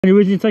Any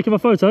reason you're taking my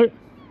photo?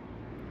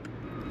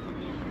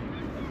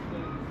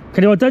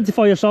 Can you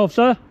identify yourself,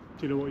 sir?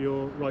 Do you know what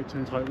your rights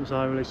and entitlements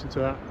are in relation to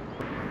that?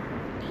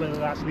 Whether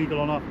that's legal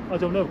or not, I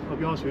don't know, I'll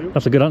be honest with you.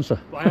 That's a good answer.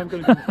 But I am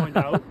going to find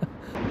out.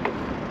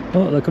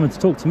 Oh, they're coming to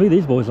talk to me,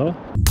 these boys are.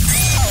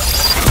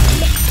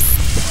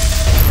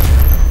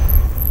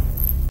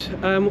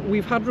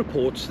 We've had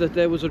reports that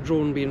there was a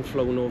drone being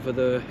flown over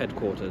the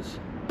headquarters.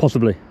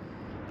 Possibly.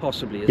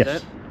 Possibly, is Yes.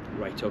 there?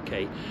 Right,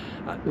 okay.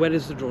 Where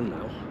is the drone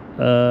now?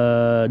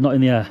 Not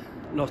in the air.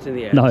 Not in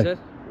the air, No. is it?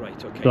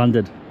 Right, okay.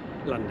 Landed.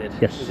 Landed.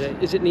 Yes.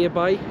 Is it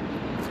nearby?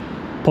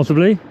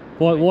 Possibly.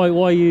 Why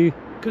are you...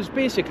 Because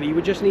basically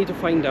we just need to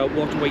find out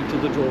what weight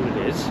of the drone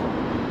it is.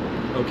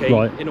 Okay,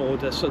 Right. in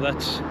order so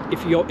that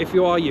if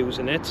you are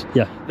using it,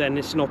 Yeah. then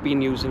it's not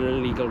being used in an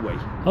illegal way.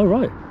 Oh,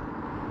 right.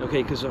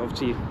 Okay, because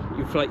obviously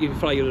you fly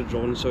with a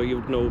drone, so you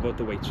would know about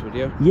the weights, would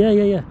you? Yeah.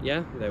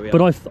 Yeah, there we are.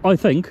 But I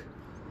think,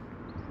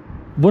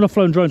 when I've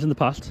flown drones in the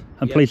past,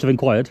 and Yeah. police have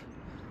inquired,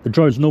 the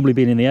drone's normally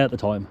been in the air at the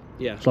time.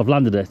 Yeah. So I've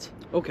landed it,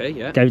 Okay,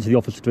 yeah. gave it to the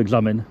officer to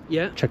examine,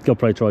 Yeah. check the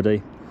operator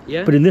ID.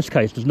 Yeah. But in this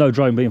case, there's no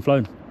drone being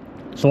flown.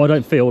 So I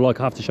don't feel like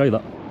I have to show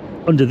that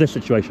under this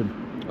situation.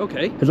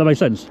 Okay. Does that make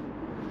sense?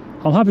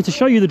 I'm happy to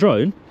show you the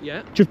drone,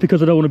 Yeah. just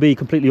because I don't want to be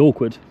completely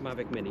awkward.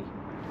 Mavic Mini.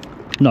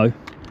 No.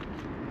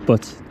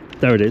 But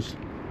there it is.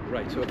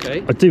 Right,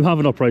 okay. I do have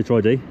an operator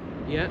ID.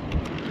 Yeah.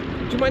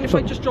 Do you mind if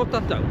I just jot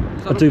that down?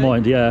 Is that I do okay?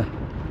 mind, yeah.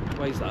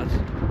 Why is that?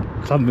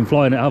 Because I haven't been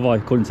flying it, have I,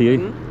 according to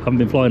you? Haven't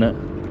been flying it.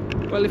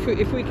 Well, if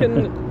we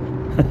can...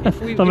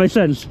 That makes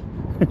sense.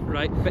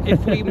 Right, but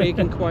if we make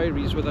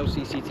inquiries without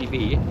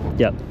CCTV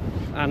Yeah.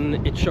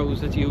 and it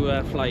shows that you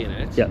are flying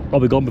it... Yeah, I'll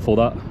be gone before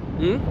that.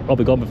 I'll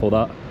be gone before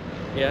that.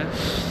 Yeah.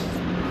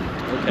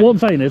 Okay. What I'm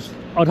saying is,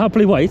 I'd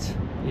happily wait.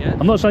 Yeah.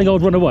 I'm not saying I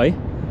would run away,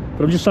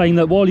 but I'm just saying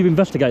that while you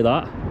investigate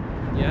that,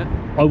 Yeah.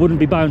 I wouldn't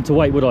be bound to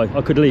wait, would I?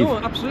 I could leave. No,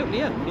 absolutely,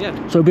 yeah. Yeah.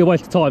 So it'd be a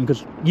waste of time,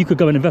 because you could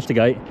go and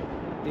investigate,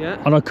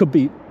 Yeah. and I could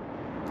be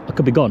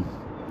gone.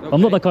 I'm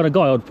not Okay. that kind of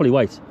guy. I'd probably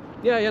wait.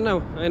 Yeah, I know.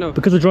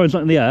 Because the drone's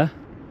not in the air,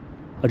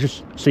 I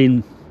just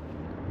seen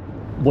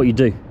what you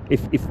do.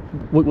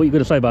 What you're going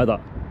to say about that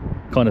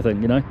kind of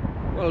thing, you know?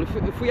 Well,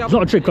 if we have... It's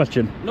not a trick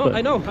question. No, but-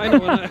 I know. I'm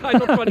not trying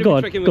to Go be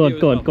on, tricking go with on,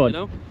 you go as on, well, go on. you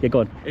know? Yeah, go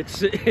on.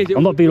 It's...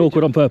 I'm not being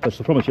awkward on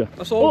purpose, I promise you.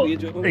 That's all we're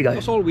there you doing. go.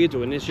 That's all we're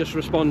doing is just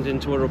responding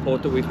to a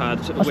report that we've had.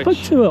 I spoke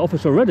to an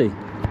officer already.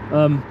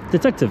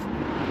 Detective.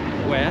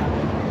 Where?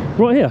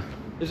 Right here.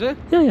 Is it?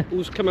 Yeah.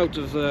 Who's come out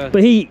of the...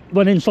 But he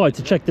went inside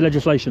to check the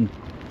legislation.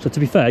 So to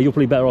be fair, you're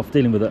probably better off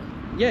dealing with it.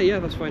 Yeah,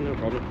 that's fine, no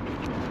problem.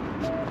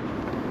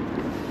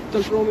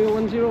 Delta Romeo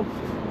 10.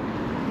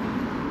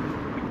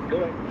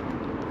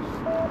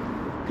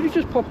 Could you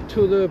just pop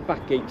to the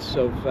back gates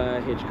of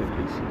HQ,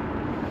 please?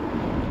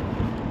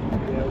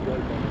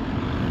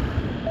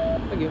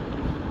 Thank you.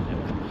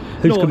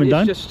 Who's coming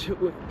down? Just,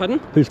 pardon?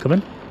 Who's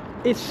coming?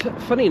 It's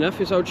funny enough,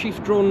 it's our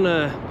chief drone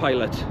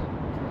pilot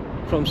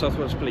from South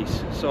Wales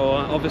Police. So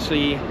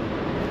obviously,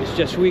 it's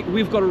just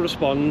we've got to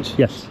respond.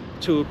 Yes.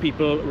 To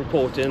people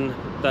reporting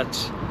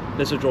that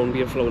there's a drone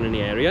being flown in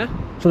the area.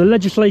 So the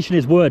legislation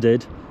is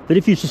worded that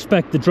if you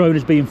suspect the drone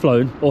is being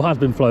flown, or has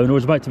been flown, or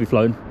is about to be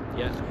flown,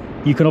 Yeah.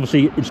 you can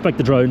obviously inspect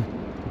the drone,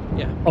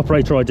 Yeah.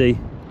 operator ID,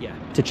 Yeah.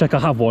 to check I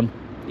have one,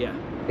 Yeah.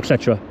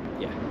 etc.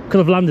 Yeah. Because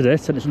I've landed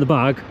it and it's in the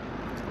bag,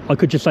 I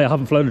could just say I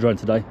haven't flown a drone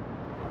today.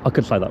 I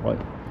could say that, right?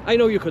 I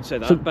know you could say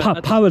that. So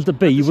but powers that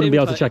be, you wouldn't be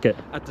able to check it.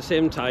 At the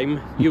same time,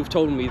 you've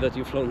told me that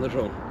you've flown the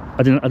drone.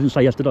 I didn't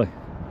say yes, did I?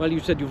 Well, you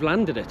said you've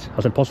landed it.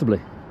 I said possibly.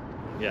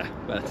 Yeah,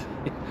 but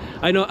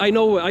I know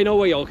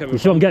where you're coming from. You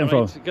see what I'm getting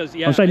right? from? Because,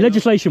 yeah, I'm saying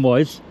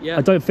legislation-wise, Yeah.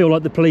 I don't feel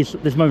like the police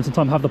at this moment in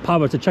time have the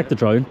power to check the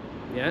drone.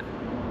 Yeah.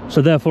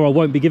 So therefore I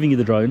won't be giving you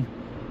the drone.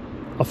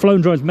 I've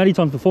flown drones many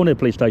times before near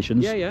police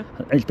stations. Yeah.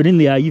 And it's been in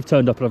the air, you've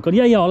turned up and I've gone,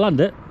 yeah, I'll land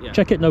it. Yeah.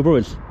 Check it, no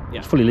worries. Yeah.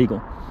 It's fully legal.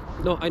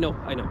 No, I know.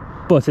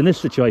 But in this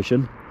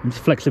situation, I'm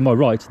just flexing my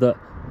right that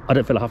I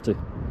don't feel I have to.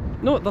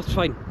 No, that's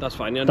fine. That's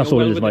fine. And That's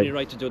you're all it well is, within mate. your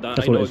right to do that.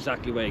 That's I all know it is.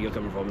 exactly where you're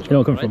coming from as well. You know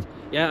where I'm coming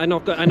right? Yeah, I'm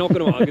not going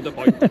to argue the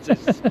point.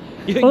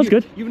 That's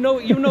good. You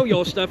know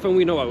your stuff and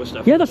we know our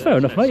stuff. Yeah, that's fair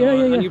enough, mate. So,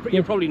 Yeah. And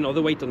you probably know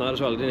the weight on that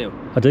as well, didn't you?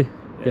 I do.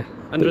 Yeah.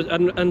 Under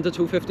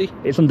 250?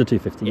 It's under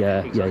 250. Yeah,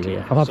 exactly.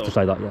 I'm happy to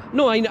say that. Yeah.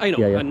 No, I know,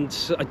 Yeah.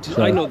 and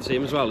I know the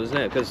same as well, isn't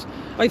it? Because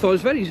I thought it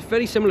was very,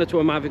 very similar to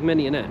a Mavic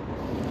Mini, innit?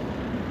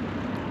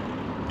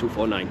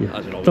 249,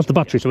 as it always. Just the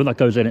battery, so when that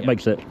goes in, it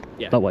makes it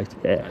Yeah. that weight.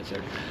 Yeah. That's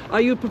it.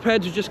 Are you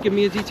prepared to just give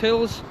me the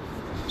details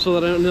so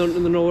that I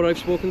know where I've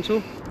spoken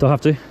to? Do I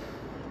have to?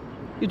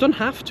 You don't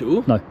have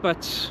to. No.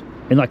 But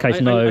In that case,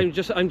 no.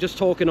 I'm just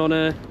talking on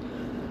a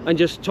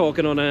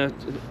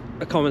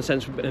common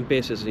sense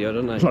basis here,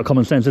 don't I? It's not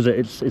common sense, is it?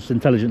 It's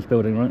intelligence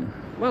building, right?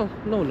 Well,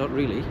 no, not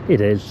really. It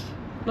is.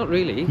 Not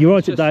really. You write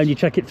It's it down, you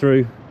check it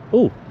through.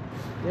 Oh,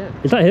 Yeah,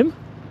 is that him?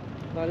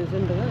 that is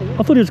in there. Yeah.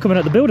 I thought he was coming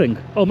out the building.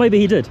 Oh, maybe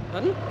he did.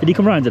 Pardon? Did he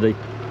come round, did he?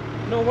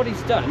 No, what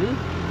he's done,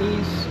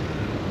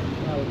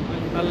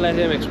 I'll let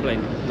him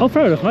explain. Oh,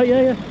 fair enough, mate.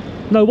 Yeah.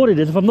 No, what it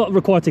is, if I'm not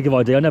required to give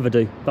ID, I never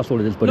do. That's all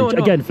it is, buddy. No.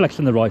 Again,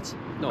 flexing the right.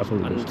 No, That's all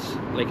it and is.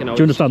 like, you know,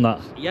 Do you understand that?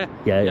 Yeah,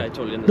 Yeah. I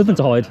totally understand. Nothing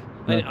to hide.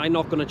 No. I'm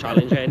not going to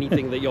challenge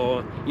anything that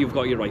you've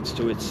got your rights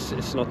to. It's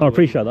not. The I way-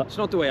 appreciate that. It's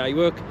not the way I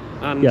work,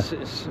 and Yeah.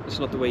 it's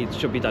not the way it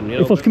should be done. You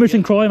know, If I was but,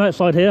 committing yeah. crime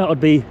outside here, I'd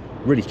be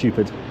really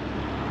stupid.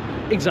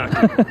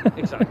 Exactly,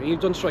 exactly. You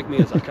don't strike me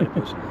as that kind of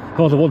person. If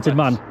I was a wanted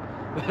man,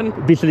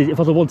 it'd be silly. If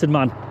I was a wanted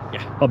man,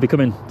 Yeah. I'd be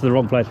coming to the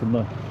wrong place, wouldn't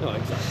I? No,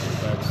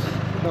 exactly.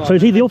 But, no, So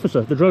is he the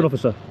officer, the drone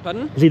officer?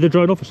 Pardon? Is he the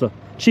drone officer?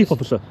 Chief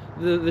officer?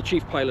 The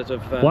chief pilot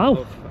of Wow.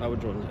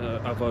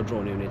 of our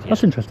drone unit. Yeah.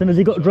 That's interesting. Has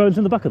he got drones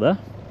in the back of there?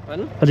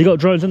 Pardon? Has he got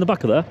drones in the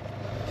back of there?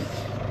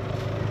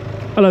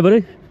 Hello,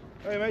 buddy.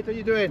 Hey mate, how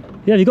you doing?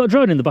 Yeah, have you got a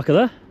drone in the back of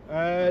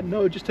there?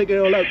 No, just take it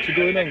all out to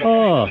going in.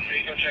 Oh,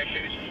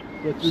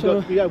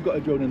 But we have got a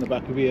drone in the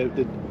back of here,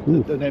 an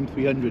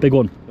M300. big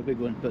one. A big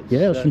one. That's,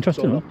 Yeah, that's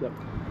interesting, all huh? locked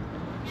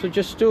up. So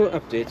just to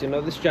update, you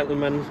know, this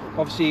gentleman,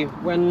 obviously,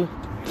 when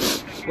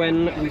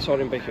we saw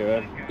him back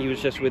here, he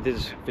was just with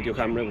his video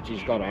camera, which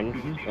he's got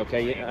on.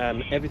 Okay,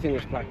 everything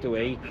was packed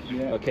away.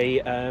 Yeah.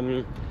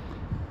 Okay,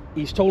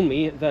 he's told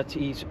me that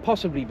he's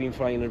possibly been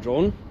flying a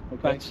drone. Okay.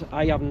 But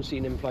I haven't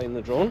seen him flying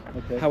the drone.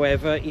 Okay.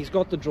 However, he's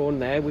got the drone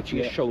there, which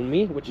he's Yeah. shown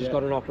me, which has Yeah.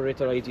 got an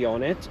operator ID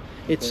on it.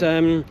 It's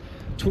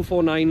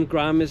 249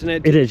 gram, isn't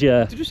it? It is,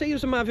 yeah. Did you say it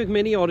was a Mavic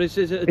Mini, or is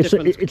it a It's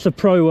different? it's a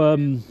Pro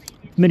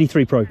Mini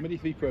 3 Pro. Mini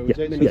 3 Pro, Yeah, is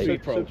it? Mini So 3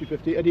 it's Pro.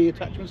 7050. Any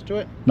attachments to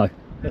it? No.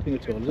 Nothing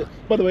at all, is it?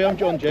 By the way, I'm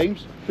John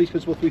James, Police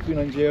Constable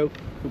 3390,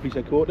 Police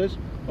Headquarters.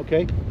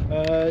 Okay.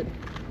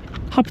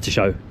 Happy to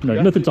show. No,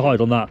 Yeah. nothing to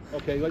hide on that.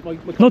 Okay. My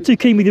Not colleague- too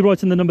keen with you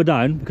writing the number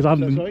down because I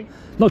haven't. Sorry?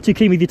 Not too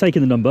keen with you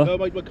taking the number. No,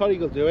 my colleague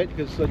will do it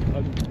because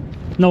I'm.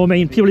 No, I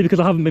mean purely because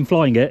I haven't been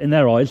flying it in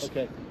their eyes.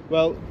 Okay.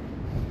 Well,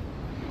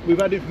 we've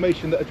had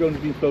information that a drone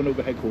has been flown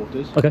over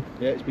headquarters. Okay.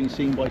 Yeah, it's been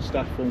seen by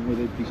staff from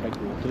within police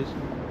headquarters.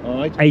 All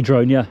right. A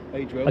drone, yeah.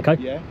 A drone. Okay.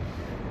 Yeah.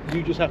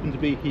 You just happen to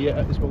be here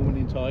at this moment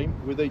in time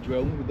with a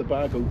drone with the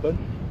bag open.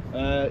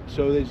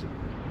 So there's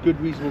good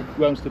reasonable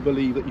grounds to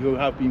believe that you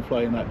have been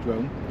flying that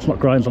drone. It's not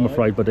grounds, I'm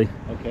afraid, buddy.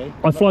 Okay.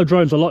 I fly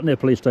drones a lot near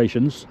police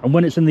stations, and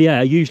when it's in the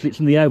air, usually it's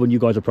in the air when you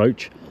guys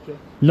approach. Okay.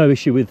 No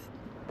issue with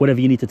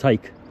whatever you need to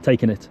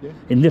taking it. Yeah.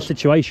 In this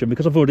situation,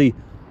 because I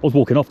was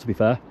walking off, to be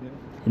fair. Yeah.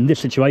 In this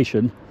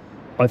situation,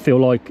 I feel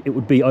like it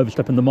would be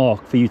overstepping the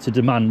mark for you to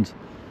demand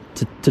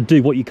to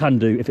do what you can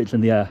do if it's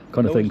in the air,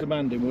 kind of No one's thing.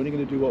 demanding. We're only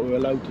going to do what we're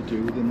allowed to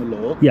do within the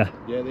law. Yeah.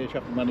 Yeah, the air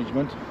traffic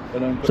management.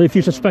 So if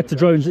you suspect a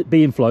drone's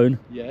being flown,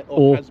 yeah, or-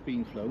 or has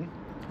been flown,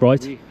 right,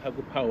 we have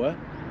the power,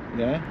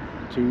 yeah,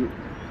 to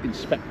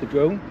inspect the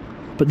drone.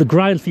 but the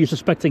grounds for you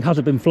suspecting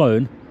hasn't been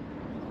flown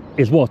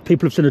is what?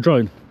 People have seen a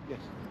drone. Yes.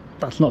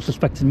 That's not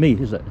suspecting me,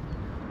 is it?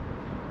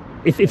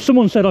 If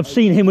someone said I've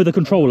seen him with a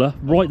controller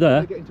right I'm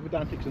there, going to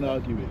get into pedantics and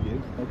argue with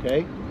you,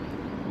 okay?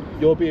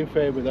 You're being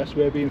fair with us,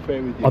 we're being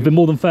fair with you. I've been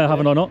more than fair,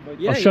 haven't I not?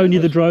 Yeah, I've shown yeah, you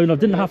the that's- drone. I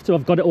didn't have to.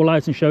 I've got it all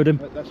out and showed him.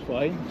 That's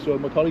fine. So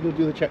my colleague will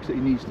do the checks that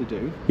he needs to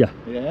do. Yeah.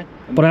 Yeah.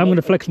 And But I am the- going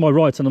to flex my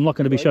rights, and I'm not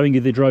going to be Right. showing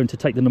you the drone to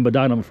take the number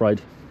down. I'm afraid.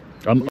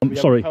 I'm we have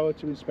sorry. the power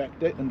to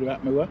inspect it under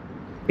ATMOA,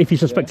 If you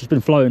suspect Yeah. it's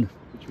been flown,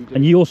 which we do.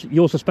 and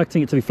you're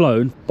suspecting it to be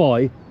flown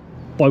by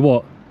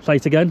what? Say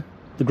it again.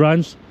 The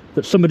grounds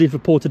that somebody's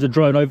reported a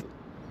drone over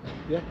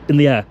Yeah. in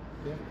the air.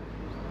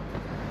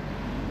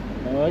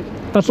 All right.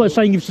 That's like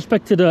saying you've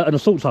suspected an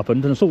assault's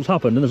happened, and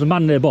there's a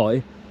man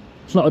nearby.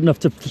 It's not enough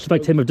to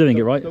suspect him of doing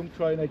it, right? Don't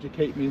try and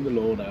educate me in the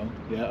law now.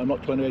 Yeah, I'm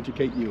not trying to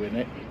educate you in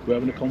it. We're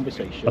having a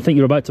conversation. I think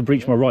you're about to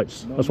breach my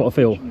rights. No, That's I'm what I not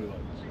feel. breaching your rights,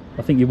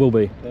 I think you will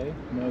be. Okay.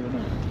 No, we're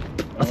not.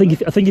 I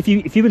think if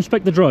you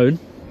inspect the drone,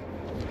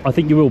 I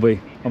think you will be.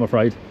 I'm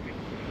afraid.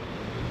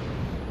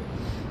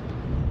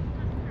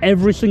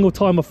 Every single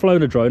time I've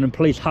flown a drone and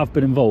police have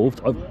been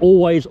involved, I've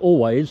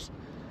always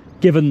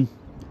given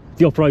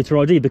the operator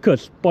ID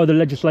because by the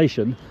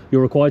legislation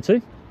you're required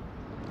to.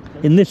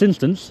 In this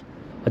instance,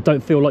 I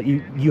don't feel like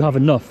you have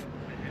enough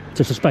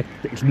to suspect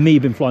that it's me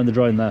been flying the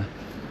drone there.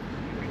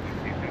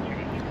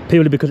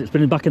 Purely because it's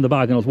been back in the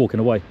bag and I was walking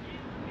away.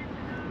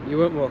 You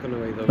weren't walking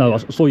away though. No, I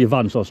saw your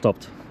van, so I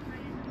stopped.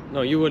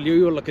 No, you were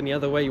looking the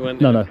other way. You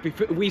went. No.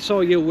 We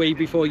saw you way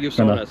before you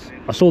saw No. us.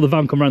 I saw the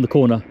van come around the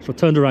corner, so I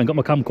turned around, got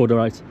my camcorder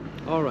out,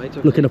 All right.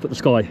 Okay. looking up at the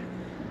sky.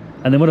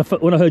 And then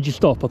when I heard you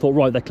stop, I thought,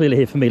 right, they're clearly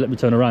here for me, let me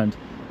turn around.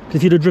 Because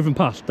if you'd have driven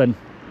past, then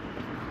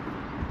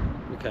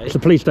Okay. it's a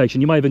police station.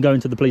 You may have been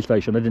going to the police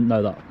station, I didn't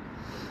know that.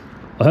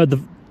 I heard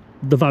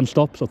the van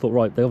stop, so I thought,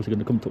 right, they're obviously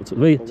going to come talk to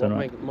me, Well, turn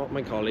what around.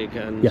 my colleague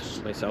and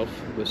Yes. myself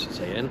was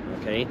saying,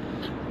 okay,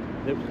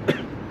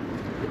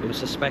 it was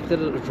suspected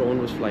that a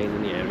drone was flying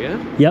in the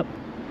area. Yep,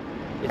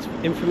 It's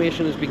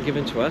information has been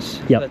given to us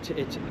Yep. that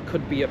it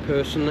could be a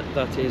person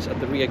that is at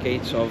the rear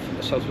gates of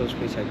South Wales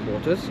Police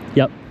Headquarters.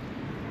 yep,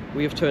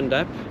 We have turned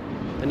up,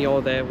 and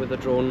you're there with a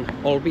drone,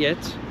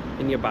 albeit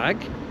in your bag.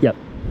 yep.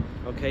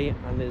 Okay,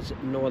 and there's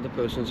no other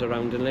persons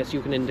around unless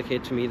you can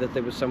indicate to me that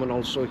there was someone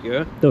also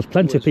here. There was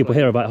plenty who of people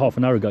flying. here about half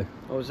an hour ago.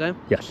 Oh, was there?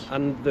 Yes.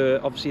 And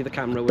obviously the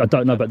camera. I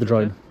don't know about the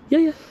drone.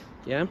 Yeah.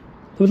 Yeah. There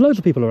was loads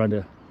of people around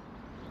here.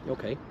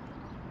 Okay.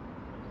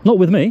 Not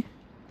with me,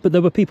 but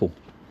there were people.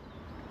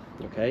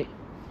 Okay.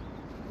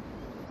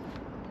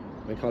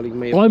 My colleague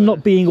may have, I'm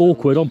not being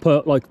awkward on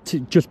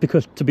just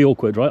because to be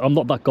awkward, right? I'm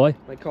not that guy.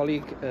 My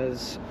colleague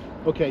has...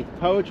 Okay,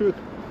 power to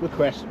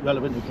request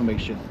relevant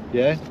information.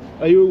 Yeah.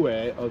 Are you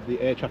aware of the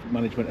Air Traffic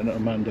Management and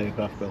Unmanned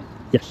Aircraft Bill?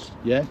 Yes.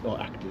 Yeah. Or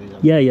Act?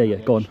 Yeah.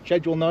 Go on.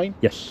 Schedule 9.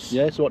 Yes.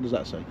 Yeah. So what does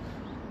that say?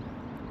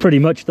 Pretty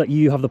much that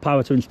you have the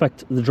power to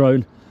inspect the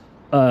drone,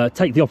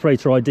 take the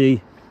operator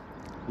ID,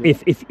 Yeah.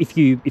 if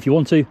you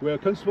want to. Where a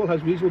constable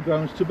has reasonable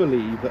grounds to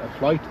believe that a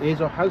flight is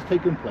or has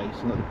taken place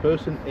and that the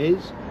person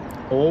is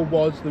or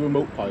was the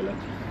remote pilot,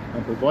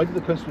 and provided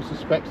the constable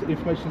suspects that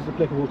information is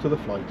applicable to the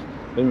flight,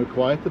 then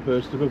require the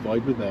person to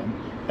provide with them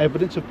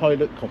evidence of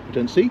pilot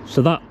competency.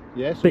 So that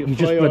Yes. bit you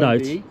just read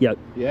out. Yeah.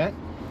 Yeah.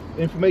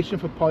 Information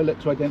for pilot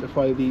to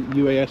identify the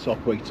UAS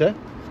operator.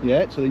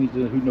 Yeah. So they need to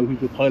know who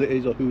the pilot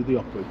is or who the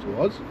operator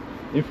was.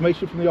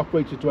 Information from the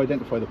operator to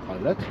identify the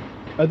pilot.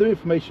 Other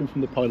information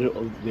from the pilot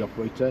or the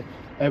operator.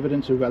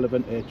 Evidence of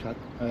relevant air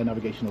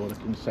navigation order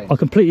consent. I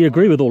completely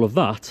agree with all of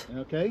that.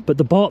 Okay. But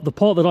the part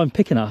that I'm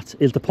picking at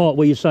is the part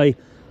where you say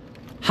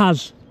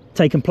has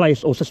taken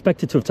place or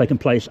suspected to have taken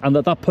place, and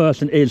that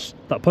person is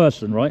that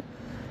person, right?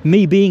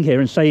 Me being here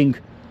and saying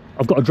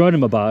I've got a drone in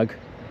my bag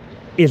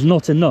is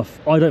not enough.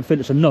 I don't feel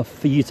it's enough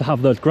for you to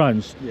have those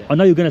grounds. Yeah. I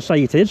know you're going to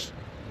say it is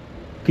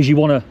because you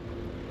want to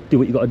do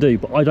what you got to do,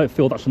 but I don't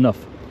feel that's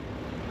enough.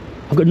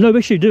 I've got no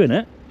issue doing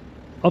it.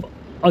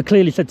 I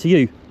clearly said to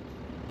you,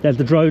 there's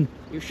the drone.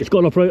 It's got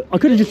an operator. I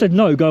could have just said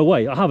no, go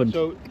away. I haven't.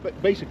 So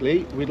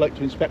basically, we'd like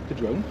to inspect the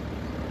drone.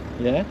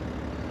 Yeah.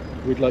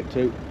 We'd like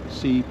to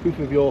see proof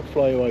of your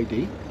flyer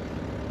ID.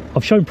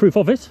 I've shown proof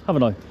of it,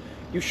 haven't I?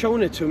 You've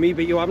shown it to me,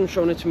 but you haven't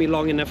shown it to me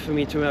long enough for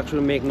me to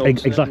actually make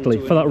notes. Exactly,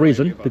 for that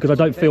reason, because I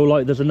don't feel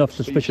like there's enough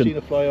suspicion. So you've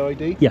seen a flyer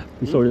ID? Yeah,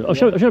 you saw it. I'll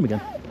show him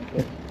again.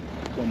 Okay.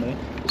 It's on there.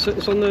 So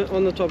it's on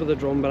the top of the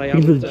drum, but I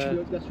haven't...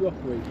 That's your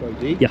operator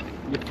ID. Yeah.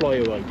 Your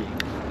flyer ID.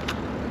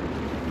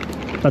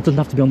 That doesn't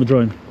have to be on the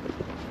drone.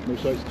 No,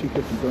 so it's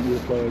 250. Don't need a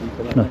flyer ID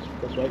for that. No.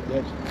 That's right.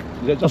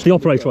 Yes. That's the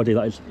operator ID,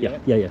 that is. Yeah.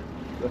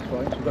 That's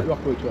fine. So you've got your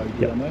operator ID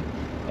Yeah. on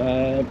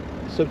there.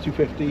 Sub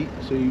 250,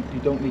 so you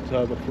don't need to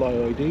have a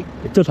flyer ID.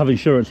 It does have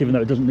insurance, even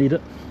though it doesn't need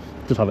it.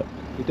 It does have it.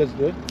 It does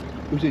do it.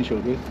 Who's it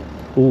insured with?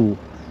 Ooh,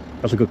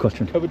 that's a good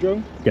question. Cover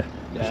drone? Yeah.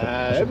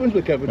 Everyone's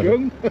with cover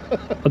drone.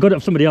 I got it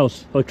off somebody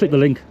else. I clicked the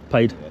link,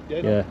 paid.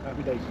 Yeah.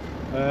 Happy days.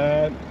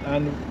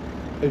 And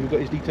have you got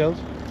his details?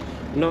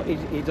 No,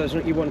 he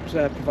doesn't. He won't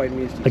provide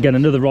me his details. Again,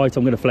 another right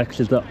I'm going to flex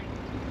is that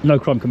no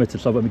crime committed,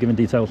 so I won't be giving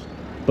details.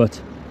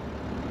 But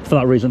for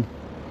that reason,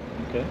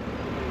 Okay.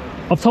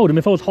 I've told him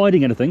if I was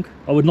hiding anything,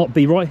 I would not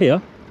be right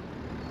here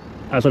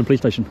outside the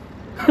police station.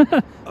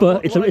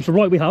 But it's a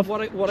right we have, so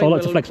I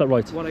like to flex that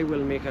right. What I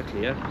will make it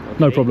clear, okay,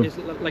 No problem. is,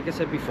 like I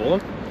said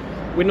before,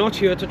 we're not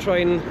here to try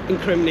and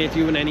incriminate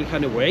you in any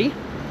kind of way.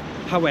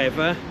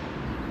 However,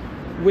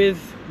 with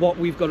what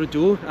we've got to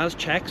do as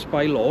checks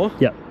by law,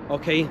 Yeah.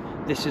 okay,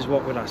 this is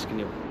what we're asking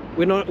you.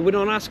 We're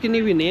not asking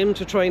you your name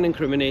to try and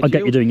incriminate I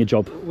get you doing your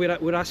job. We're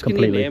asking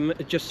Completely. your name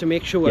just to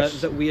make sure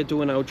Yes. that we are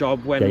doing our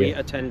job when Yeah, we yeah.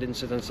 attend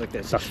incidents like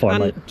this. That's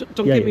fine, and mate.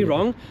 don't Yeah, get me yeah.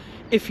 wrong,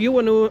 if you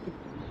want to,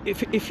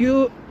 if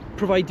you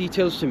provide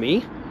details to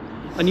me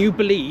and you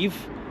believe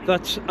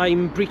that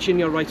I'm breaching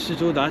your rights to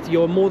do that,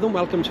 you're more than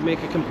welcome to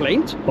make a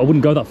complaint. But I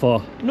wouldn't go that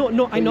far. No,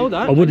 I know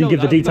that. I wouldn't know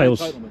give the that,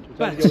 details.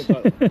 But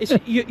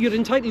you're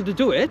entitled to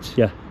do it.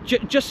 Yeah.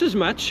 Just as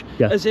much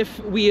Yeah. as if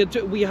we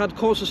had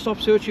cause to stop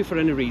search you for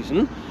any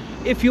reason.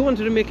 If you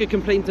wanted to make a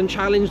complaint and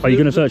challenge Are you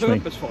the gonna search me?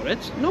 purpose for it,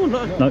 no, I'm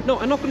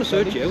not going to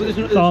search you.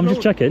 There's No, I'm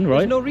just checking, right?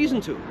 There's no reason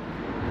to.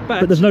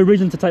 But there's no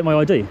reason to take my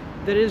ID.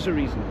 There is a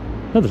reason.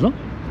 No, there's not.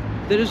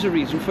 There is a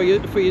reason for you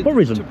What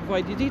reason? to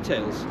provide your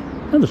details.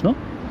 No, there's not.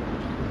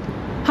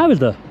 How is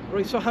there?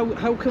 Right. So how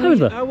can How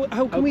is we that?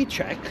 how can we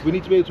check? We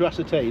need to be able to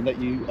ascertain that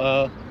you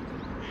are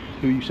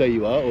who you say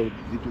you are, or you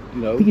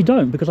know. But you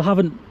don't, because I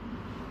haven't.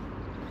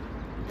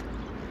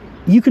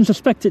 You can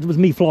suspect it was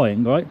me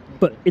flying, right?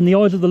 But in the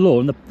eyes of the law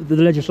and the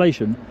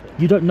legislation,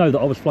 you don't know that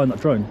I was flying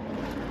that drone.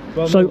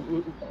 Well, So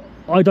no,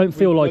 I don't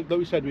feel like.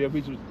 we said, we have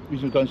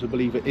reasonable grounds to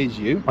believe it is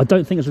you. I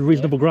don't think it's a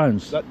reasonable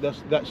grounds.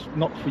 That's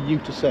not for you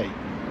to say.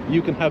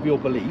 You can have your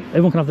belief.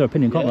 Everyone can have their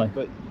opinion, can't Yeah, they?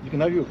 but you can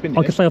have your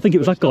opinion. I could say I think it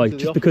was but that guy, it's up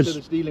to just the because- officer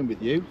that's dealing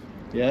with you,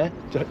 yeah,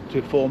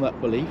 to form that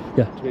belief,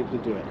 Yeah. to be able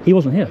to do it. He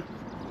wasn't here,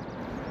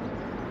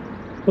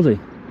 was he?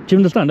 Do you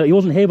understand that he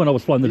wasn't here when I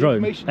was flying the drone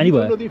information-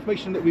 anywhere? You don't know the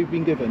information that we've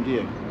been given, do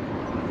you?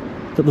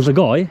 That there's a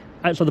guy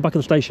outside the back of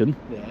the station.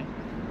 Yeah.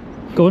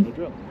 Go The on.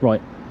 drill.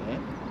 Right, Yeah.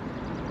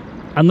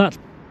 and that's.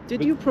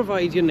 Did you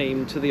provide your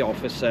name to the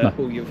officer No.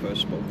 who you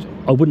first spoke to?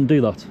 I wouldn't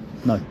do that.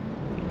 No,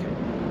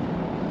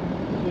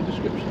 There's a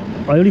description.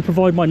 I only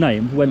provide my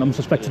name when I'm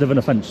suspected of an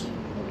offence,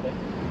 Okay.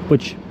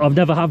 which I've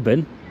never have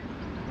been.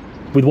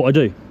 With what I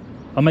do,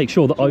 I make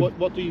sure that So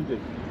what do you do?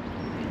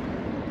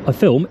 I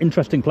film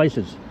interesting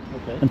places,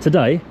 Okay. and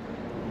today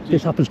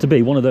this happens to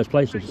be one of those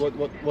places.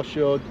 What's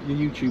your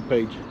YouTube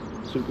page?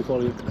 So we can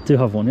follow you. I do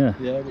have one, yeah.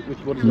 Yeah.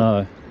 What is No,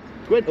 it?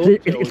 Went up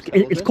It- till it's,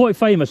 tells it's it. quite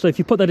famous. So if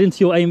you put that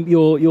into your check,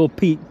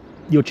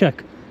 you're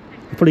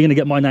probably going to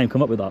get my name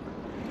come up with that.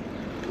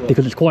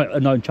 because it's quite a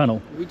known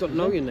channel. We don't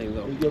know your name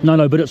though.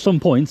 No, but at some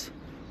point,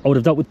 I would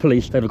have dealt with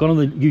police. They'd have gone on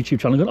the YouTube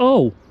channel and gone,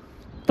 "Oh,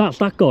 that's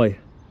that guy."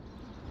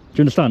 Do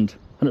you understand?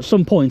 And at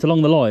some point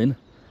along the line,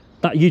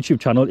 that YouTube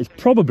channel is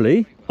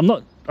probably,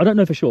 I don't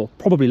know for sure,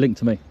 probably linked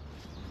to me.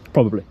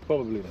 Probably.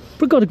 Probably.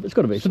 But it's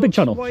got to be. It's a big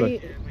channel. Why,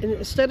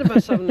 instead of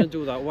us having to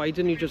do that, why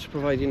didn't you just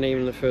provide your name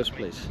in the first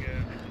place?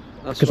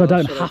 Because I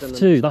don't have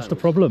to. That's the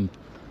problem.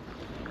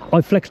 I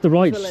flex the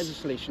rights. There's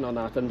legislation on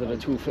that under the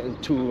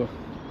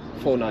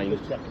 249.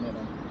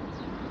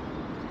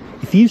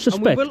 If you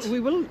suspect,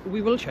 and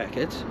we will check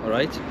it, all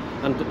right,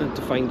 and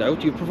to find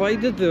out. You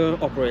provided the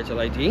operator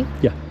ID.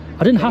 Yeah,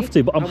 I didn't have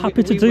to, but I'm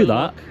happy to do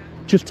that,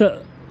 just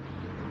to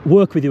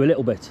work with you a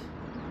little bit.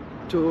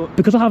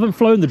 Because I haven't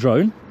flown the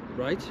drone.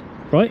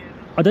 Right.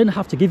 I don't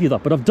have to give you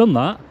that, but I've done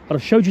that, and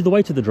I've showed you the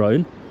way to the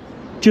drone,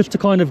 just to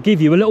kind of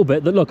give you a little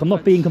bit that look, I'm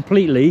not being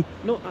completely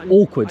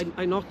awkward.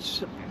 I'm not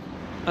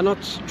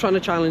trying to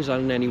challenge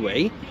that in any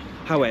way.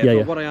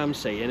 However, what I am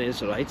saying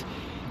is, right.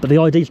 But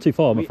the ID's too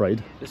far, I'm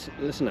afraid.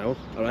 Listen now,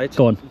 all right.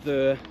 Go on.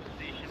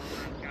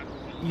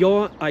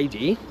 Your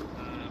ID,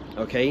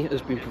 okay,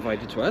 has been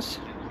provided to us,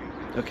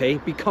 okay,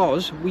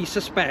 because we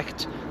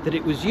suspect that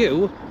it was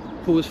you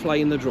who was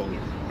flying the drone.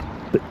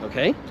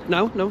 Okay.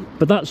 No.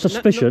 But that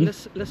suspicion.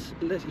 Let's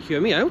hear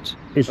me out.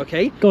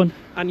 Okay. Go on.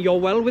 And you're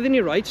well within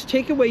your rights.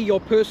 Take away your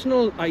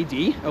personal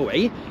ID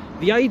away.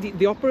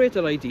 The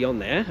operator ID on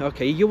there.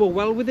 Okay. You are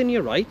well within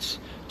your rights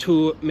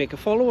to make a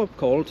follow-up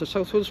call to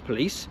South Wales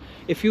Police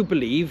if you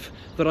believe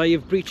that I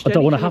have breached. I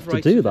don't want to have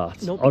to do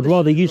that. No, I'd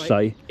rather you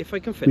say, if I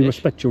can finish, we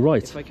respect your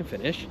right. If I can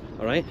finish,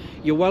 all right.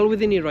 You're well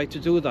within your right to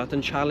do that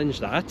and challenge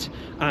that.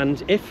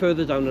 And if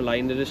further down the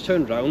line it is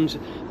turned round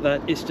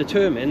that it's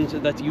determined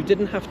that you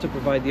didn't have to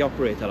provide the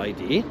operator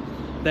ID,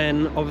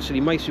 then obviously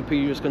my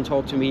superiors can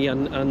talk to me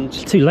and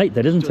it's too late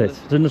then, isn't it? Do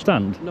you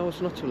understand? No, it's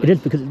not too late. It is,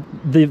 because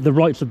the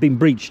rights have been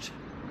breached,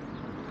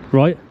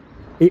 right?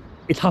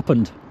 It's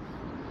happened.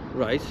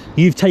 Right.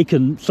 You've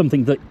taken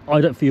something that I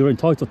don't feel you're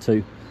entitled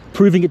to.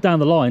 Proving it down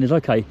the line is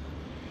okay.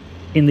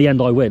 In the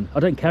end, I win. I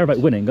don't care about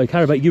winning. I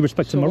care about you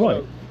respecting my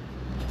right.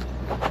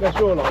 Let's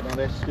roll on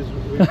this, because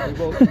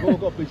we've all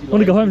got busy lives.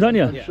 Want to go home, don't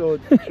you? I'm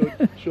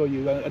sure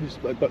you. And it's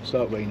about to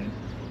start raining.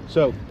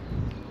 So,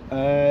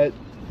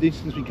 this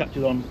has been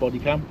captured on body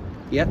cam.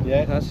 Yeah,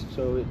 yeah. It has.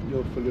 So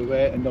you're fully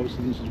aware, and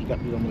obviously this has been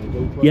captured on the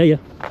GoPro. Yeah.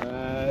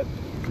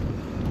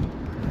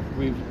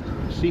 We've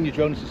seen your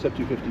drone. It's a sub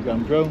 250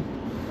 gram drone.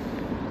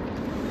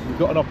 We've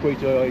got an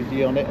operator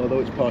ID on it, although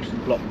it's partially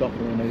blocked off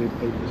and we're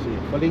not able to see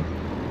it fully.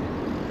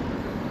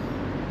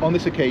 On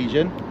this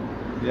occasion,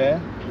 yeah,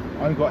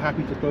 I'm quite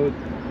happy to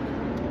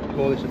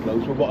call this a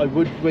close. But what I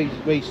would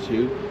raise to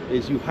you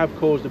is you have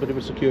caused a bit of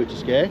a security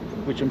scare,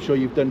 which I'm sure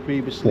you've done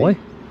previously. Why?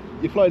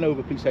 You're flying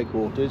over police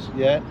headquarters,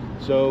 yeah.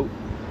 So,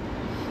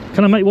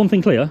 can I make one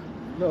thing clear?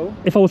 No.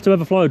 If I was to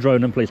ever fly a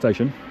drone in a police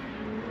station,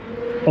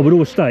 I would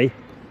always stay.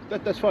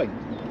 That's fine.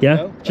 Yeah.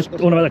 No, just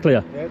want to make that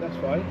clear. Yeah, that's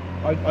fine.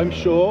 I'm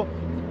sure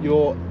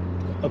you're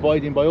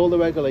abiding by all the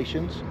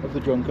regulations of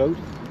the drone code,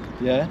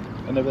 yeah,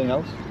 and everything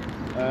else.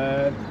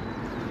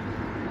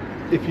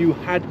 If you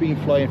had been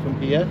flying from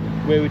here,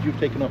 where would you have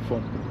taken off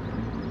from?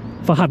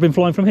 If I had been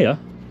flying from here,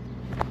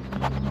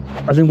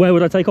 as in where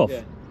would I take off?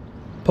 Yeah.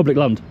 Public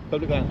land.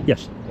 Public land?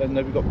 Yes. And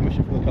have you got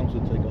permission from the council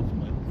to take off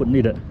from there? Wouldn't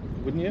need it.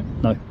 Wouldn't you?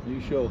 No. Are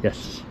you sure?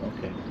 Yes.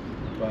 Okay.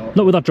 Well,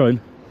 not with that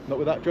drone. Not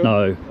with that drone? No.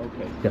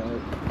 Okay.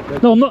 Yeah.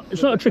 No, I'm not.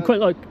 It's not a trick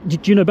question. Like, do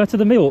you know better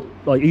than me, or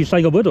like, are you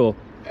saying I would, or?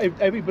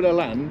 Every bit of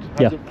land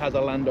has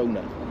a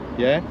landowner.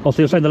 Yeah. Oh,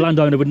 so you're saying the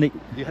landowner would need?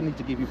 You need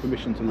to give you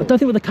permission to. I don't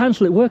think with the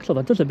council it works like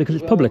that, does it? Because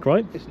it's public,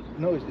 right?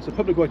 It's a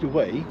public right of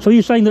way. So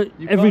you're saying that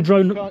every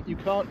drone? You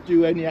can't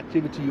do any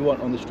activity you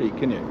want on the street,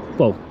 can you?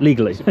 Well,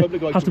 legally. It's a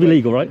public right has to be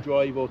legal, right? To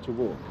drive or to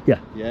walk. Yeah.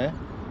 Yeah.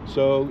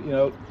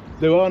 So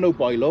there are no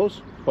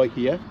bylaws by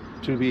here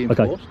to be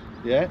enforced.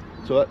 Okay. Yeah.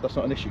 So that's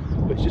not an issue,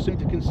 but it's just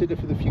something to consider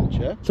for the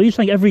future. So you're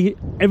saying every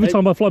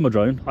time I fly my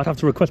drone, I'd have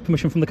to request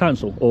permission from the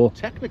council, or?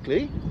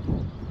 Technically.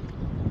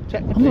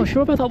 I'm not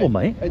sure about that one,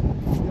 mate.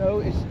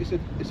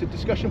 It's a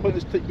discussion point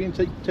that's being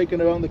taken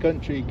around the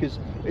country, because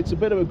it's a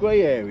bit of a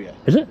grey area.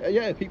 Is it?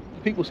 Yeah.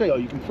 People say, oh,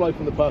 you can fly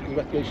from the park and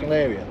recreational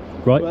area.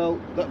 Right. Well,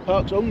 that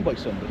park's owned by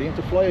somebody, and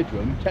to fly a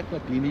drone,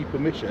 technically you need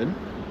permission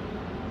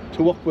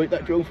to operate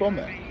that drone from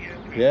there.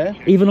 Yeah.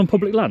 Even on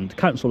public land,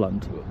 council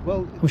land.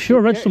 Well, I'm sure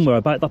I read somewhere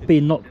about that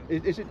being not.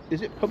 Is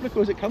it public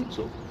or is it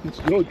council? It's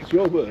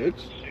your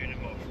words.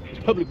 It's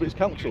public, but it's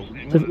council.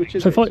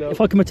 So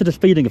if I committed a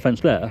speeding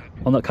offence there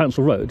on that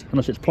council road,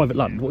 unless it's private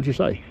land, what would you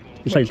say?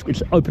 You say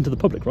it's open to the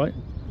public, right?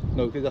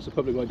 No, because that's a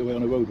public right of way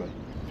on a roadway.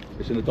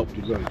 It's an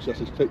adopted road, so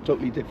that's a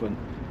totally different.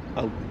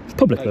 It's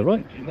public though,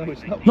 right? No,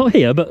 it's not. Not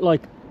here, but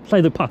like,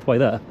 say the pathway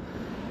there.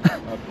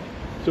 Okay.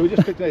 So we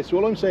just click this. So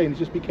all I'm saying is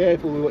just be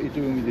careful with what you're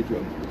doing with your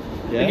drone.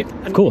 Yeah.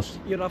 And of course.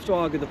 You'd have to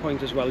argue the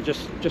point as well,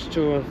 just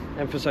to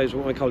emphasise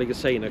what my colleague is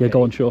saying. Okay? Yeah,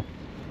 go on, sure.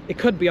 It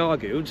could be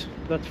argued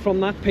that from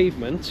that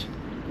pavement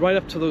right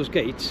up to those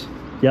gates,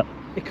 yep,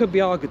 it could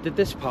be argued that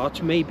this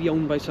part may be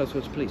owned by South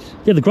Wales Police.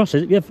 Yeah, the grass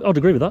is. Yeah, I'd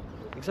agree with that.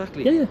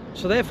 Exactly. Yeah, yeah.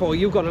 So therefore,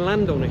 you've got a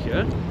landowner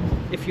here.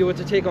 If you were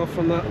to take off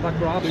from that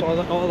grass or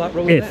that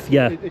road If,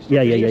 there.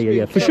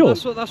 yeah, for sure.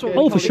 That's what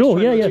Oh, for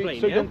sure, yeah, yeah.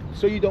 Explain,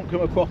 So you don't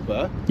come a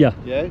cropper. Yeah.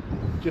 Yeah.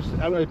 Just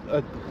having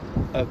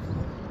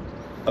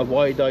a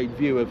wide-eyed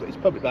view of it's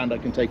public land I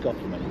can take off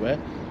from anywhere.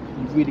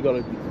 You've really got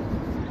to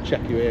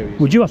check your areas.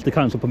 Would you ask the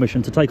council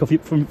permission to take off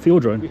for your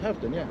drone? We have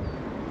done, yeah.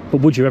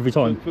 But would you every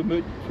time? For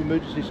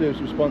emergency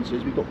service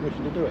responses, we've got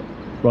permission to do it.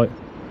 Right.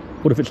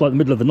 What if it's like the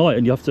middle of the night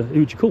and you have to?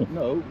 Who'd you call?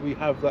 No, we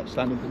have that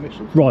standing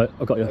permission. Right,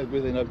 I got you.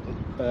 Within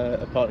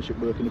a partnership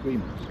working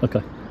agreement.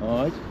 Okay.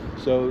 All right.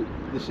 So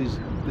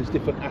there's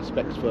different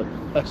aspects for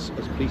us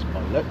as police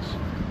pilots.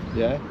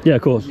 Yeah. Yeah,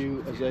 of course.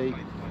 You as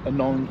a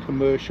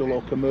non-commercial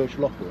or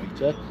commercial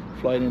operator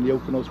flying in the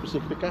open or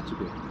specific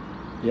category.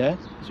 Yeah.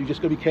 So you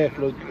just got to be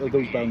careful of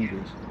those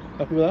boundaries.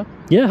 Happy with that?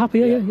 Yeah,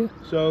 happy. Yeah.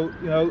 So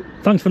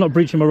Thanks for not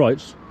breaching my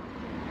rights.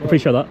 I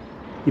appreciate that.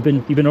 You've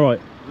been all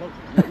right.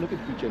 not looking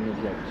to be general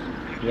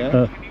rights.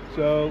 Yeah.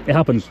 So it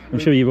happens. I'm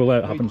sure you're aware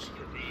it happens.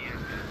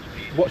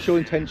 What's your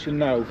intention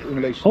now in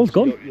relation? I was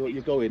gone.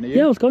 You're going. Are you?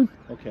 Yeah, I was going.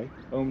 Okay.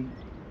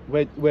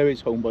 Where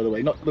is home, by the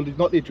way? Not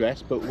the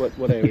address, but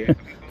what area?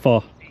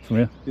 Far from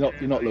here. You're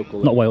not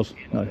local. Not Wales.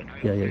 No.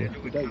 Okay. Yeah.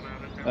 Good days.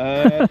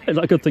 Is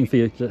that a good thing for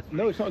you?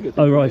 No, it's not a good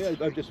thing. Oh, right.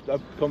 Yeah, I've just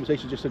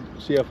conversation just to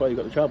see how far you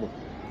got to travel.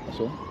 That's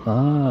all.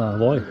 Ah,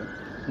 why?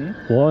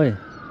 Why?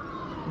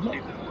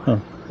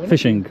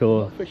 Fishing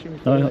or? Not fishing.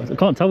 No, I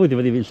can't tell with you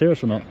whether you're being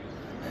serious or not.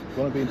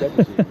 Want to be in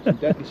deadly serious? I'm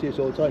deadly serious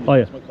all the time. Oh,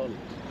 yeah. That's my colleagues.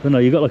 No,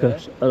 you got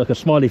like a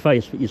smiley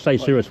face, but you say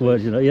serious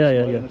words, you know. Yeah.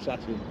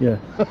 Yeah.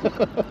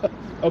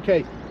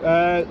 Okay.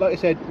 Like I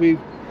said, we've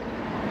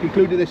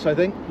concluded this, I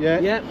think. Yeah.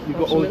 Yeah. You've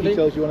got all the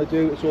details you want to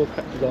do. It's all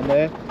captured on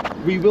there.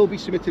 We will be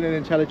submitting an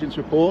intelligence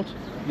report.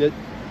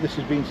 This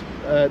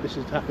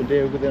has happened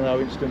here within our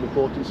incident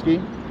reporting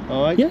scheme.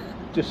 All right. Yeah.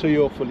 Just so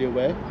you're fully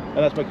aware. And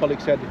as my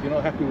colleague said, if you're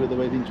not happy with the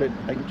way the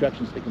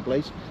interaction's taking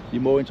place,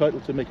 you're more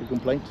entitled to make a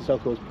complaint to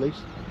South Wales Police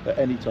at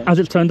any time. As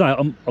it's turned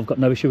out, I've got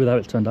no issue with how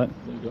it's turned out.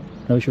 There you go.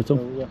 No issue at all.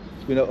 So,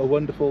 it's been a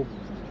wonderful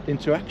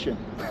interaction.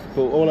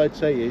 But all I'd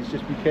say is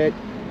just be careful.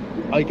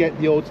 I get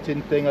the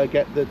auditing thing, I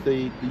get the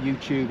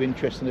YouTube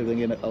interest and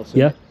everything in it, I'll say.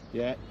 Yeah.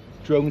 Yeah.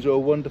 Drones are a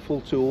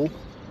wonderful tool.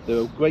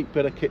 They're a great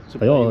bit of kit to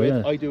play with.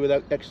 Yeah. I do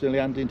without externally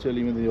and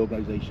internally within the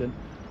organisation.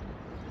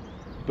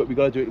 But we've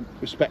got to do it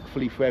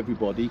respectfully for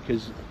everybody,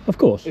 because of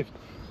course, if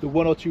the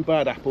one or two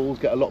bad apples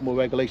get a lot more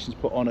regulations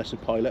put on us as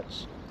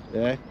pilots,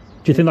 yeah. Do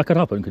you think that could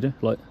happen? Could you,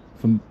 like,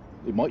 from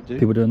it might do.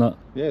 People doing that?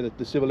 Yeah,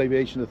 the Civil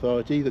Aviation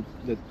Authority, the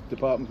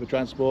Department for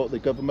Transport, the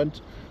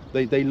government,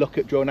 they look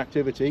at drone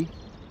activity,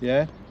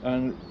 yeah,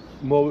 and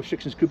more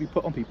restrictions could be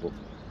put on people.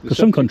 Because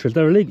some countries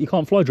they're illegal. You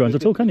can't fly drones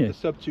at all, can you? The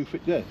sub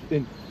 250,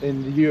 yeah.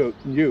 In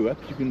Europe,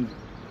 you can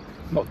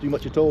not do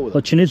much at all with it.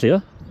 Like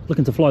Tunisia,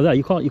 looking to fly there,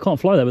 you can't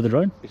fly there with a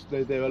drone.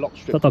 They're a lot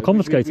stricter. They'll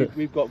confiscate it.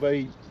 We've got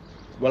very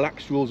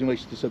relaxed rules in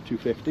relation to sub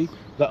 250.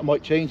 That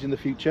might change in the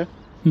future.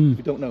 We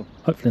don't know.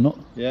 Hopefully not.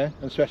 Yeah,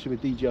 and especially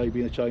with DJI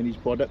being a Chinese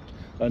product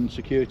and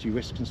security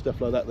risks and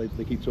stuff like that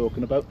they keep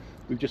talking about.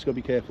 We've just got to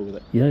be careful with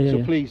it.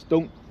 So please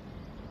don't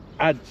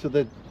add to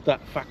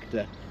that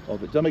factor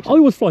of it. Does that make sense? I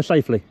always fly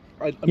safely.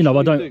 I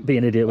don't be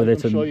an idiot with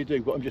it. I'm sure you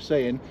do, but I'm just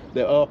saying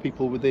there are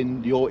people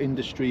within your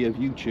industry of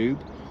YouTube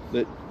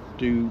that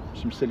do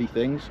some silly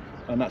things,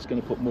 and that's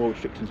going to put more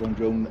restrictions on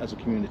drone as a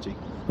community.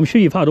 I'm sure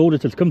you've had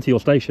auditors come to your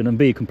station and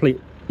be complete,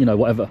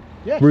 whatever,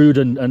 rude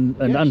and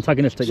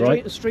antagonistic,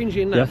 right?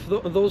 Strangely enough,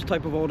 those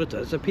type of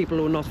auditors are people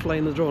who are not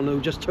flying the drone,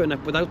 who just turn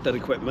up without their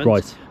equipment,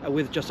 right,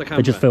 with just a camera.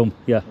 They just film,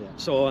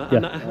 So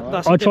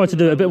that's I try to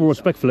do it a bit more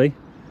respectfully.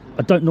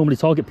 I don't normally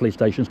target police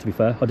stations, to be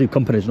fair. I do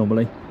companies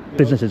normally,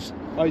 businesses.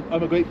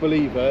 I'm a great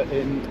believer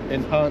in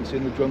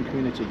enhancing the drone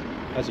community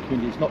as a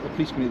community. It's not the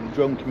police community, the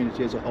drone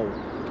community as a whole.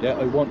 Yeah,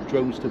 I want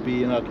drones to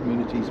be in our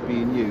communities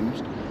being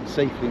used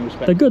safely and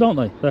respectfully. They're good, aren't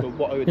they? But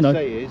what I would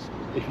say is,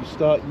 if you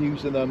start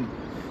using them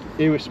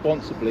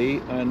irresponsibly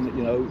and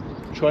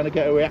trying to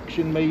get a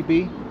reaction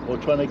maybe, or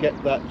trying to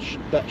get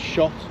that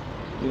shot,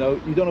 you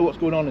don't know what's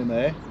going on in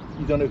there.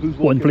 You don't know who's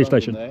walking in police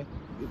around station? in there.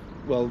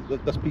 Well,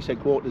 that's police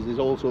headquarters. There's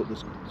all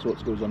sorts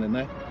goes on in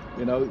there.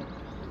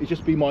 You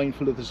just be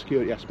mindful of the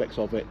security aspects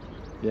of it.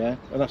 Yeah,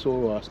 and that's all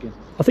we're asking.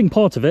 I think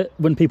part of it,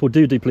 when people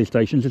do police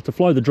stations, is to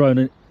fly the drone,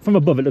 and from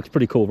above it looks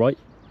pretty cool, right?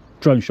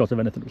 Drone shot of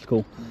anything looks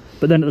cool.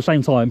 But then at the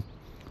same time,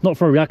 not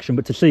for a reaction,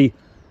 but to see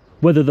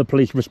whether the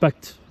police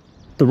respect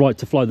the right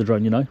to fly the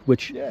drone,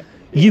 which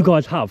you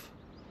guys have.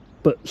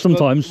 But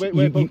sometimes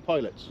we're both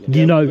pilots.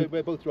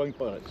 We're both drone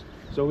pilots,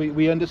 so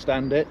we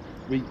understand it.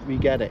 We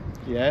get it.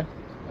 Yeah.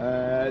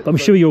 But I'm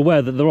sure you're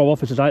aware that there are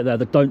officers out there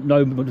that don't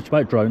know much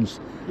about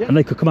drones, and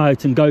they could come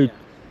out and go,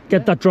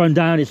 get that drone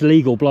down, it's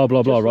illegal, blah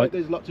blah blah, right?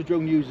 There's lots of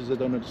drone users that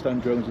don't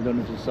understand drones and don't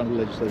understand the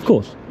legislation. Of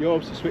course. You're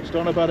obviously switched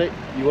on about it.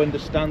 You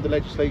understand the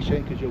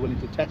legislation because you're willing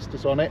to test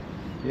us on it.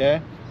 Yeah.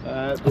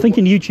 I think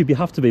in YouTube you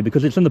have to be,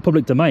 because it's in the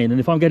public domain,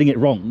 and if I'm getting it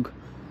wrong,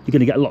 you're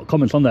going to get a lot of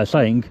comments on there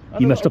saying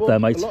you messed up there,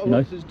 mate. A lot of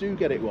officers do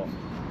get it wrong.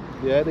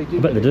 Yeah, they do.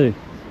 I bet they do.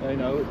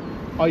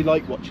 I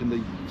like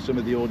watching some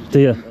of the audits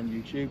on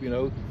YouTube. You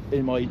know,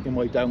 in my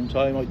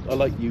downtime, I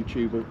like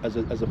YouTube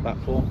as a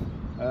platform.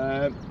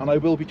 And I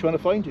will be trying to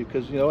find you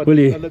because, you know, I'd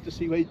love to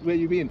see where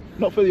you've been.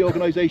 Not for the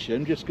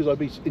organisation, just because I'd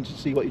be interested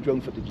to see what your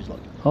drone footage is like.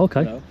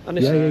 Okay. You know? And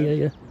it's,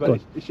 Yeah.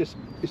 But it's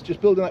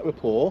just building that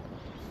rapport,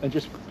 and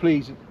just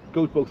please, it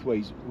goes both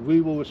ways.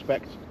 We will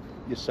respect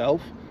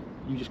yourself.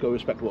 You just got to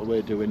respect what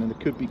we're doing, and there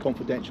could be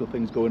confidential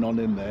things going on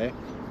in there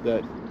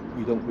that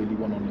we don't really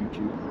want on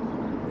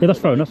YouTube. Yeah, that's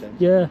fair enough.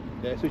 Yeah.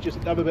 Yeah. So just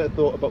have a bit of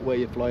thought about where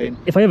you're flying.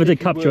 If I ever did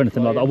capture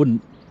anything like that, I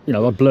wouldn't. You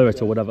know, I'd blur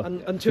it or whatever.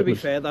 And to be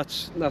fair,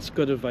 that's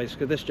good advice,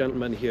 because this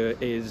gentleman here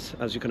is,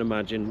 as you can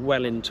imagine,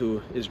 well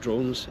into his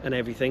drones and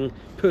everything,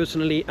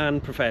 personally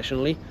and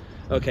professionally.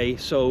 Okay,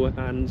 so,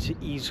 and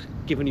he's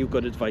given you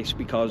good advice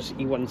because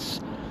he wants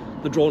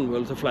the drone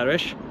world to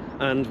flourish,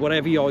 and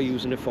whatever you're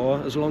using it for,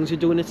 as long as you're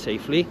doing it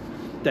safely,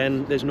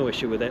 then there's no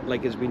issue with it.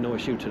 Like, there's been no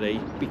issue today,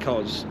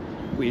 because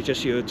we're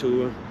just here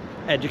to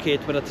educate,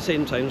 but at the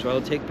same time as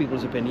well, take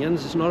people's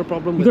opinions. It's not a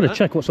problem. You've got to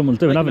check what someone's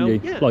doing, haven't you?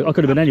 Yeah, like, I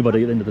could have been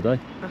anybody at the end of the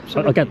day.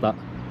 Absolutely. I get that.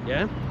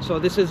 Yeah, so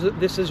this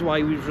is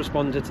why we've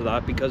responded to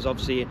that, because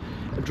obviously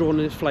a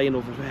drone is flying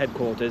over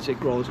headquarters. It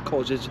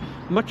causes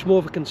much more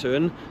of a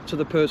concern to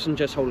the person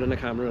just holding a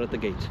camera at the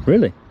gate.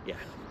 Really? Yeah.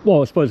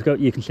 Well, I suppose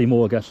you can see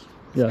more, I guess.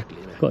 Yeah. Exactly.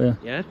 Got you.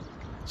 Yeah.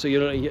 So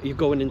you're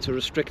going into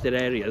restricted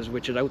areas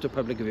which are out of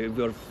public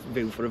view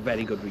for a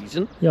very good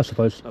reason. Yeah, I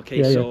suppose. Okay,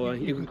 yeah, so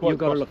you've got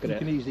to look at it. You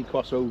can easily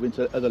cross over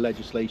into other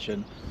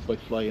legislation by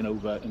flying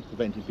over and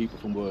preventing people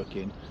from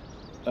working,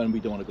 and we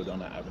don't want to go down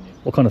that avenue.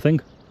 What kind of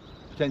thing?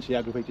 Potentially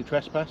aggravated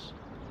trespass.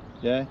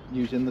 Yeah,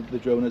 using the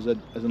drone as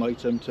an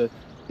item to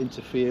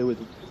interfere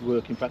with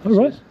working practices.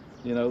 Oh, right.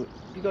 You know,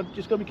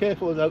 just got to be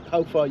careful about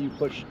how far you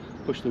push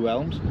the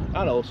realms,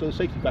 and also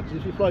safety factors.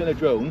 If you're flying a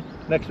drone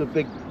next to a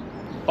big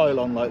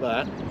pylon like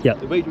that, yeah,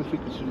 the radio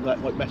frequency that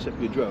might mess up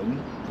your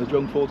drone. The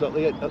drone falls out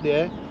the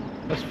air.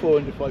 That's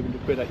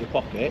 400-500 quid out your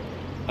pocket,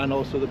 and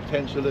also the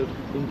potential of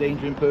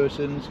endangering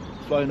persons,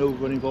 flying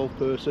over uninvolved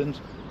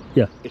persons.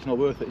 Yeah, it's not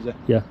worth it, is it?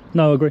 Yeah,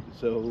 no, I agree.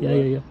 So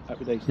yeah.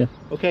 Happy days. Yeah.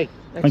 Okay.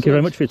 Excellent. Thank you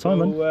very much for your time,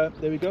 man. So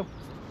there we go.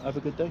 Have a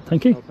good day.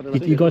 Thank you.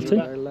 You guys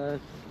too.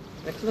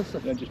 Excellent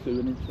stuff. Yeah, just do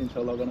an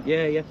intel log on it.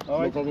 Yeah. All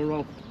right. No problem at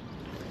all.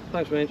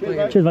 Thanks, mate.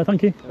 Cheers, mate.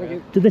 Thank you.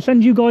 Did they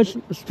send you guys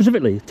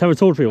specifically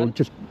territorial, or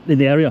just in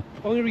the area?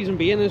 Only reason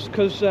being is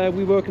because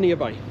we work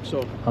nearby.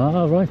 So.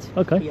 Ah, right.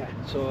 Okay. Yeah.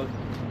 So,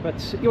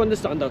 but you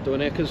understand that,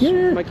 don't you? Because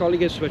my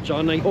colleague is switched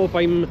on. I hope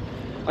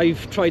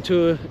I've tried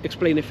to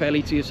explain it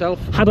fairly to yourself.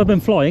 Had I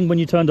been flying when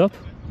you turned up,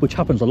 which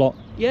happens a lot,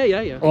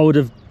 yeah, I would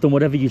have done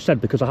whatever you said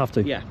because I have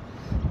to. Yeah,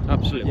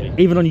 absolutely.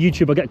 Even on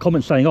YouTube, I get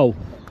comments saying, "Oh,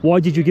 why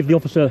did you give the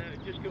officer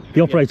the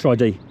operator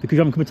ID? Because you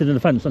haven't committed an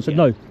offence." I said,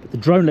 no, the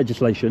drone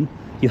legislation,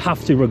 you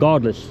have to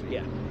regardless.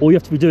 Yeah. All you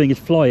have to be doing is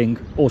flying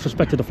or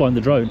suspected of flying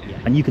the drone,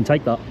 and you can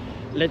take that.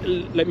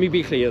 Let me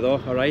be clear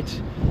though, all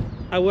right?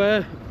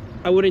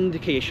 Our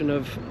indication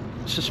of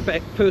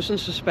person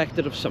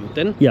suspected of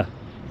something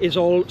is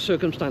all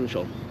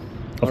circumstantial.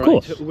 Of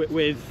course.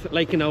 With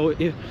like, you know,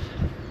 if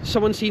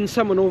someone's seen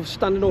someone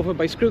standing over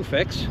by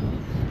Screwfix,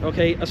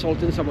 okay,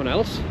 assaulting someone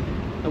else,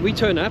 and we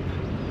turn up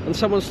and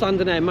someone's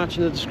standing there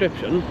matching the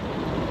description,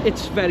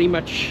 it's very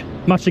much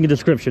matching a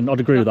description. I'd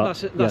agree with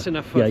that. That's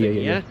enough for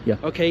yeah.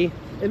 Okay,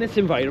 in this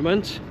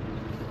environment,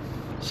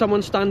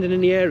 someone standing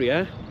in the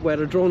area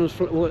where a drone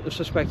was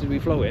suspected to be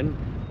flying,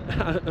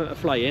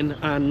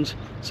 and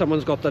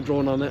someone's got that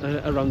drone on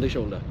around their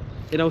shoulder.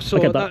 You know, so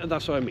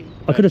that's what I mean.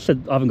 I could have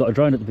said I haven't got a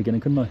drone at the beginning,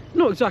 couldn't I?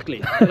 No,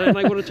 exactly. And then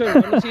I would have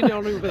turned around and seen the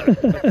honour with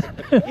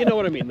that. But you know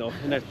what I mean, though.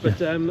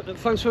 But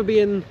thanks for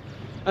being.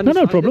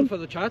 No problem. For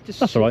the chat.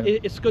 That's all right.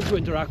 It's good to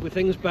interact with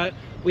things, but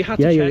we had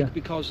to check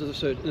because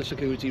of the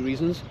security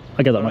reasons.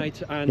 I get that,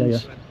 right?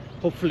 And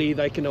hopefully,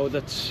 like, you know,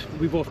 that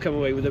we both come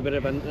away with a bit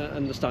of an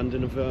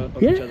understanding of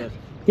each other.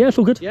 Yeah, it's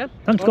all good. Yeah.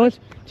 Thanks, guys.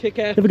 Take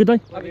care. Have a good day.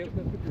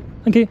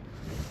 Thank you.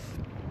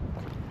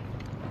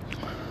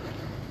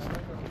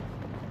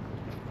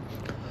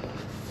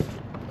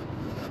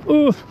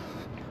 Oh,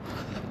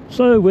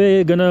 so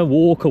we're gonna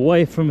walk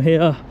away from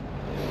here.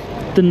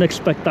 Didn't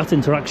expect that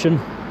interaction,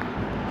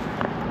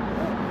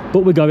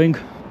 but we're going.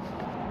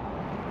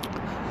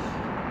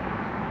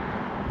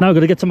 Now I've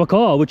got to get to my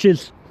car, which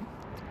is,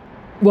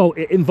 well,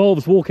 it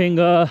involves walking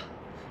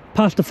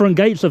past the front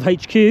gates of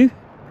HQ.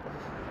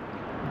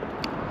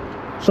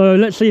 So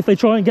let's see if they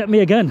try and get me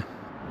again,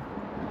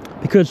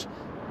 because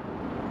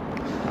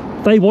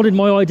they wanted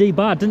my ID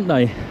bad, didn't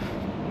they?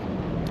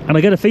 And I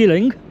get a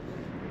feeling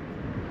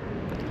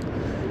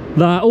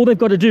that all they've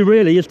got to do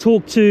really is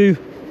talk to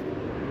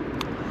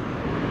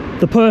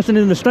the person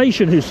in the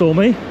station who saw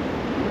me,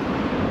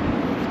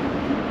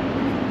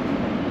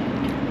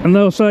 and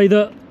they'll say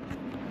that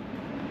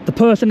the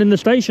person in the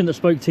station that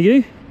spoke to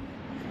you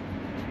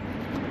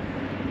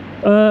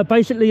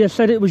basically has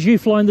said it was you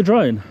flying the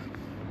drone.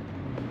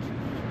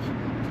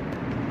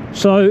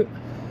 So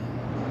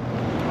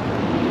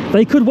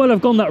they could well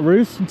have gone that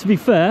route, and to be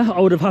fair,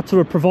 I would have had to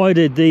have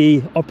provided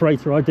the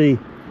operator ID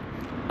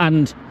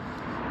and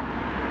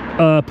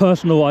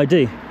personal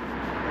ID,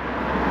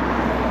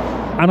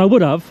 and I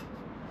would have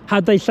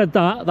had they said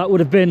that, that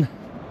would have been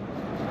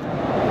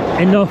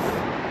enough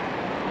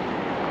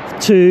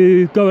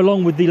to go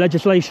along with the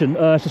legislation,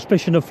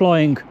 suspicion of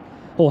flying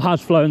or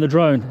has flown the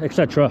drone,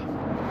 etc.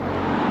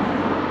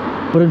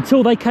 But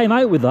until they came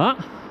out with that,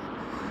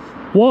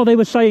 while they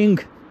were saying,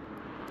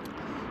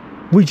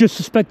 we just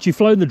suspect you've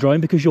flown the drone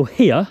because you're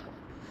here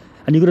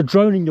and you've got a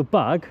drone in your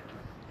bag,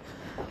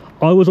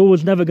 I was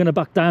always never going to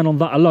back down on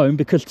that alone,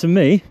 because to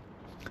me,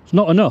 it's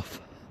not enough.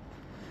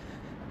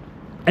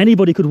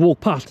 Anybody could walk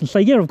past and say,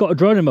 yeah, I've got a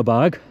drone in my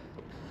bag.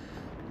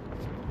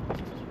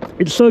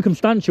 It's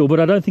circumstantial, but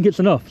I don't think it's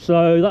enough.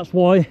 So that's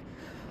why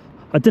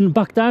I didn't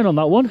back down on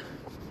that one.